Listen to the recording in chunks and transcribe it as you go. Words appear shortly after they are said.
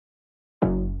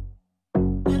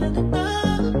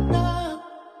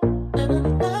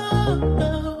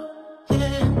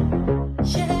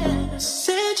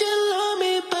Said you love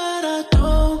me, but I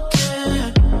don't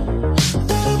care.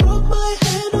 That I broke my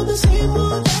hand on the same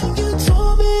one that you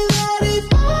told me that it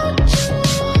fucked you.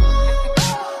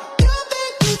 You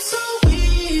think it's so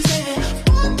easy,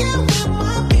 fucking with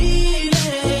my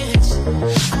feelings.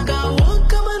 I got one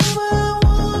coming over and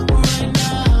one right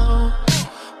now.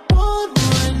 One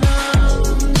right now.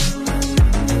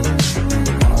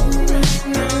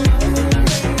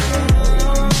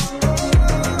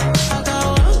 I got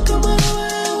one coming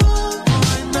over and one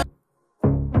right now.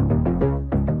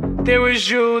 There was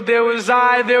you, there was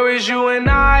I, there was you and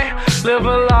I. Live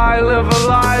a lie, live a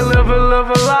lie, live a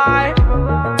lie.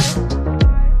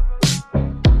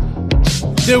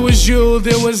 There was you,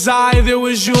 there was I, there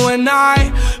was you and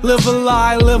I. Live a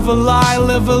lie, live a lie,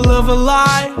 live a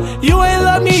lie. You ain't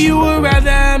love me, you would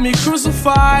rather have me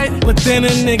crucified. But then a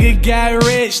nigga got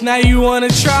rich, now you wanna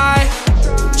try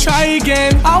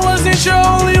again. I wasn't your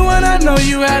only one, I know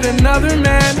you had another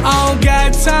man. I don't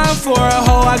got time for a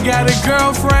hoe, I got a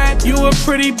girlfriend. You were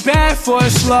pretty bad for a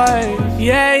slut.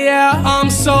 Yeah, I'm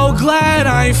so glad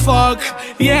I ain't fuck.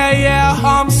 Yeah,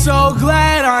 I'm so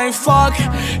glad I ain't fuck.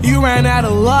 You ran out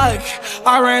of luck,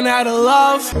 I ran out of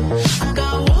love. I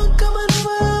got one coming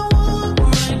over and one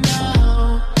right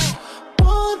now.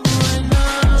 One right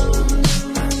now.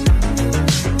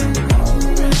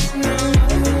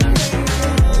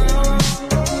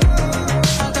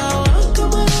 I got one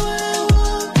coming over and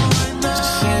one right now.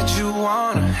 Said you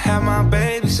wanna have my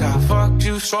babies, I fucked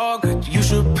you so good, you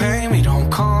should pay me. Don't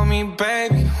call me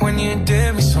baby when you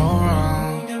did me so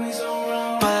wrong.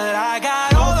 But I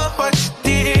got all of what you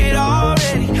did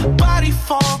already. Body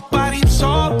for body, I'm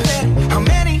so petty. How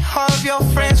many of your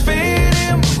friends fit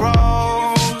in my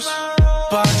roles?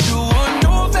 But you wouldn't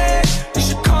know that, you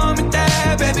should call me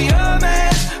that. Baby, a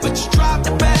mess, but you dropped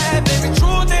the bad. Baby,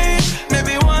 truth is,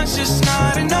 maybe one's just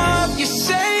not enough. You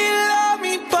say you love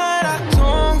me, but I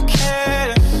don't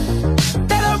care.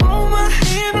 That I roll my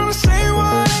hand on the same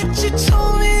one that you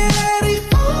told me that he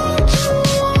fucked you.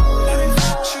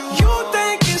 You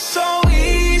think it's so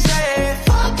easy,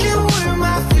 fucking with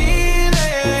my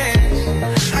feelings.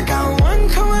 I got one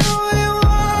coming over and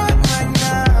one right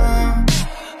now.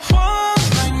 One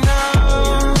right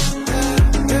now.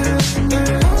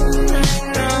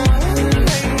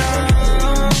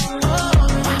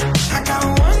 I got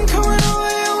one coming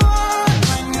over and one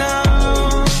right now.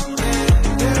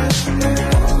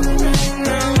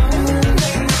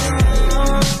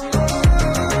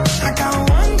 I got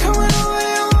one coming over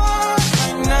and one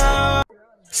right now.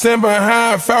 Sitting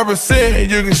behind 5%,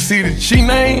 you can see the G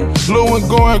name. Lil' one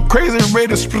going crazy, ready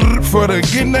to split for the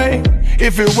good name.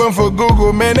 If it wasn't for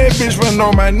Google, man, that bitch wouldn't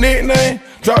know my nickname.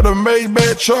 Dropped a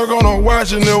Maybach truck on a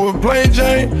watch and it was plain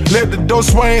Jane. Let the door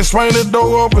swing the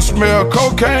door open, smell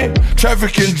cocaine.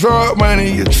 Trafficking drug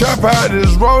money, you trap out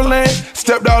this rolling.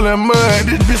 Stepped all in mud,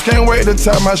 this bitch can't wait to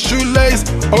tie my shoelace.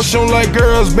 Ocean like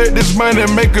girls, bet this money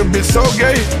make a bitch so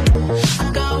gay.